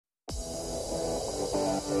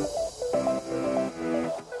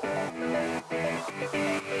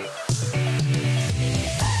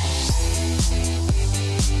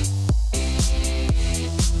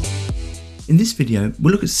In this video,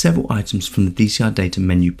 we'll look at several items from the DCR data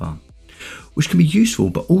menu bar, which can be useful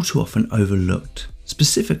but also often overlooked.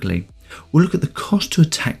 Specifically, we'll look at the cost to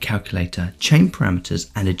attack calculator, chain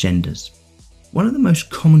parameters, and agendas. One of the most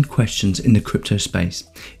common questions in the crypto space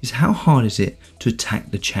is how hard is it to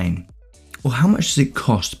attack the chain? Or how much does it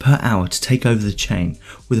cost per hour to take over the chain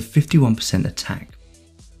with a 51% attack?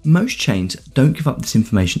 Most chains don't give up this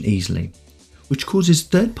information easily, which causes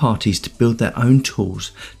third parties to build their own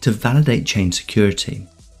tools to validate chain security.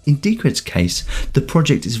 In Decred's case, the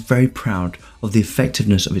project is very proud of the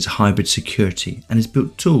effectiveness of its hybrid security and has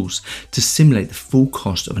built tools to simulate the full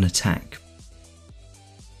cost of an attack.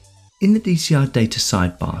 In the DCR data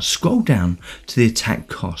sidebar, scroll down to the attack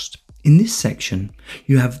cost. In this section,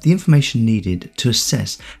 you have the information needed to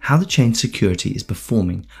assess how the chain security is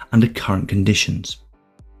performing under current conditions.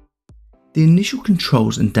 The initial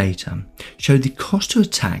controls and data show the cost to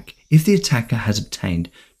attack if the attacker has obtained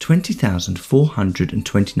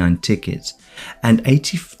 20,429 tickets and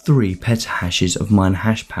 83 petahashes of miner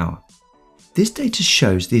hash power. This data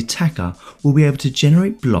shows the attacker will be able to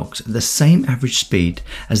generate blocks at the same average speed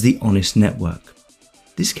as the honest network.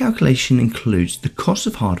 This calculation includes the cost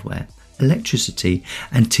of hardware, electricity,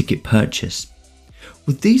 and ticket purchase.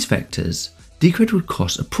 With these vectors, Decred would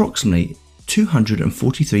cost approximately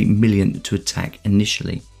 243 million to attack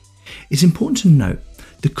initially. It's important to note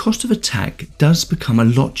the cost of attack does become a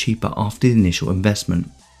lot cheaper after the initial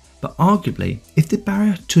investment, but arguably if the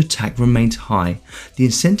barrier to attack remains high, the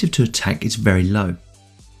incentive to attack is very low.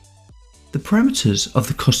 The parameters of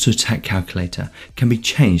the cost to attack calculator can be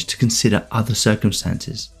changed to consider other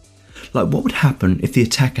circumstances, like what would happen if the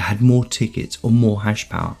attacker had more tickets or more hash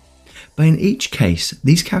power. But in each case,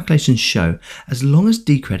 these calculations show as long as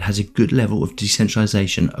Decred has a good level of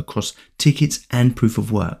decentralization across tickets and proof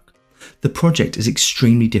of work, the project is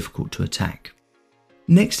extremely difficult to attack.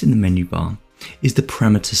 Next in the menu bar is the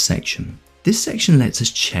parameters section. This section lets us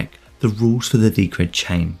check the rules for the Decred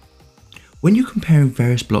chain. When you're comparing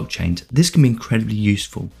various blockchains, this can be incredibly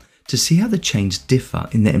useful to see how the chains differ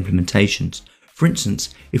in their implementations. For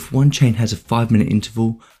instance, if one chain has a 5-minute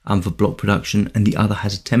interval for block production and the other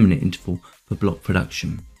has a 10-minute interval for block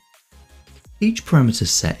production. Each parameter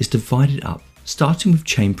set is divided up, starting with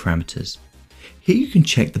chain parameters. Here you can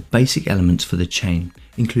check the basic elements for the chain,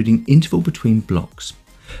 including interval between blocks.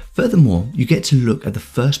 Furthermore, you get to look at the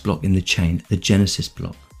first block in the chain, the genesis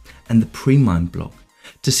block, and the pre-mine block,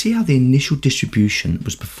 to see how the initial distribution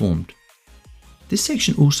was performed. This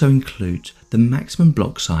section also includes the maximum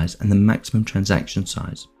block size and the maximum transaction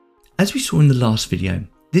size. As we saw in the last video,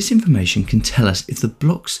 this information can tell us if the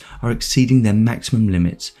blocks are exceeding their maximum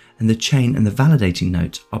limits and the chain and the validating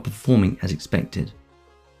nodes are performing as expected.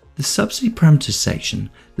 The subsidy parameters section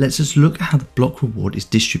lets us look at how the block reward is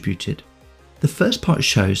distributed. The first part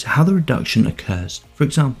shows how the reduction occurs. For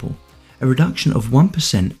example, a reduction of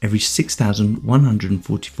 1% every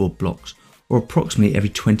 6,144 blocks, or approximately every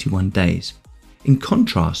 21 days. In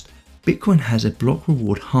contrast, Bitcoin has a block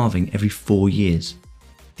reward halving every 4 years.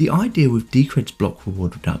 The idea with Decred's block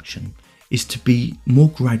reward reduction is to be more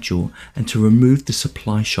gradual and to remove the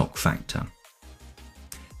supply shock factor.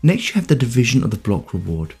 Next you have the division of the block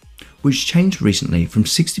reward, which changed recently from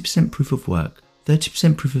 60% proof of work,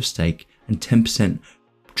 30% proof of stake and 10%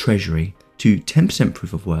 treasury to 10%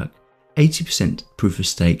 proof of work, 80% proof of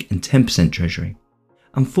stake and 10% treasury.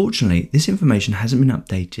 Unfortunately, this information hasn't been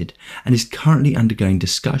updated and is currently undergoing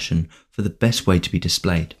discussion for the best way to be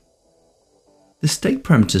displayed. The stake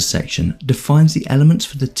parameters section defines the elements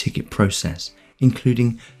for the ticket process,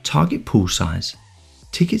 including target pool size,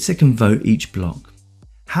 tickets that can vote each block,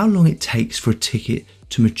 how long it takes for a ticket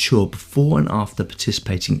to mature before and after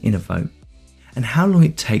participating in a vote, and how long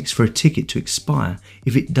it takes for a ticket to expire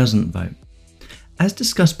if it doesn't vote. As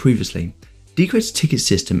discussed previously, Decred's ticket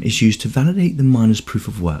system is used to validate the miner's proof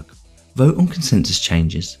of work, vote on consensus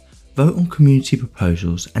changes, vote on community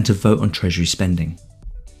proposals, and to vote on treasury spending.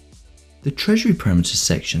 The treasury parameters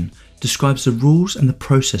section describes the rules and the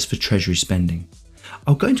process for treasury spending.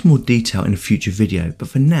 I'll go into more detail in a future video, but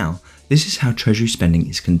for now, this is how treasury spending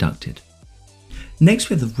is conducted. Next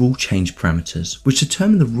we have the rule change parameters, which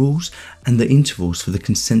determine the rules and the intervals for the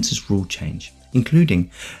consensus rule change,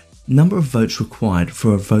 including number of votes required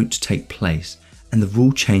for a vote to take place and the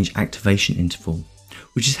rule change activation interval,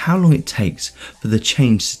 which is how long it takes for the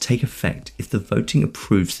change to take effect if the voting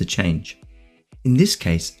approves the change. In this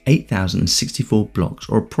case, 8,064 blocks,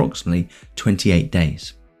 or approximately 28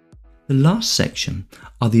 days. The last section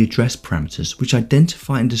are the address parameters, which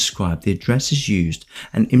identify and describe the addresses used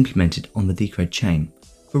and implemented on the Decred chain.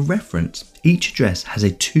 For reference, each address has a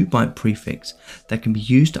 2-byte prefix that can be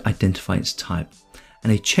used to identify its type,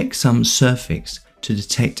 and a checksum suffix to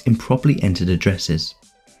detect improperly entered addresses.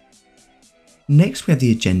 Next we have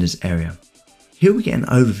the agendas area. Here we get an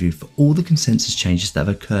overview for all the consensus changes that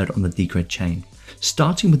have occurred on the Decred chain,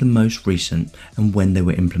 starting with the most recent and when they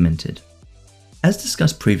were implemented. As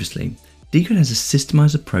discussed previously, Decred has a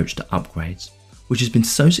systemized approach to upgrades, which has been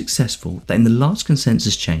so successful that in the last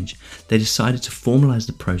consensus change, they decided to formalize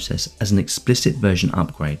the process as an explicit version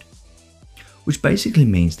upgrade, which basically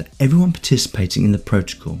means that everyone participating in the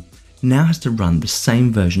protocol now has to run the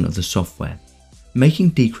same version of the software,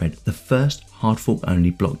 making Decred the first hard fork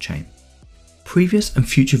only blockchain. Previous and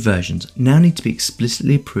future versions now need to be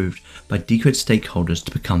explicitly approved by Decred stakeholders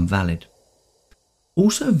to become valid.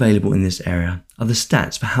 Also available in this area are the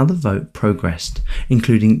stats for how the vote progressed,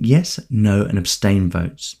 including yes, no and abstain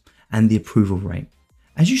votes, and the approval rate.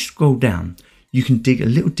 As you scroll down, you can dig a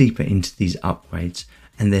little deeper into these upgrades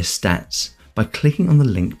and their stats by clicking on the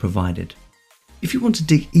link provided. If you want to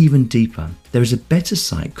dig even deeper, there is a better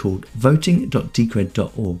site called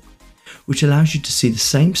voting.decred.org, which allows you to see the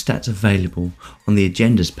same stats available on the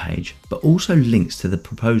agendas page, but also links to the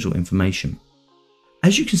proposal information.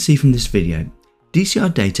 As you can see from this video,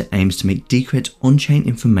 DCR Data aims to make Decred's on-chain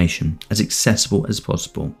information as accessible as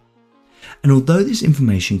possible. And although this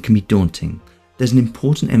information can be daunting, there's an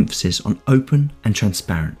important emphasis on open and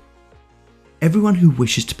transparent. Everyone who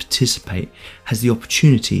wishes to participate has the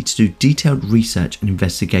opportunity to do detailed research and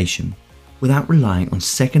investigation without relying on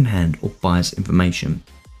second-hand or biased information.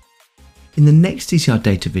 In the next DCR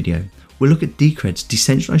Data video, we'll look at Decred's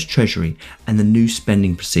decentralized treasury and the new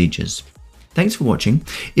spending procedures. Thanks for watching.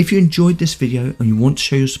 If you enjoyed this video and you want to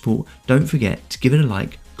show your support, don't forget to give it a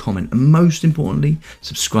like, comment, and most importantly,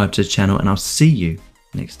 subscribe to the channel, and I'll see you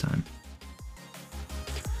next time.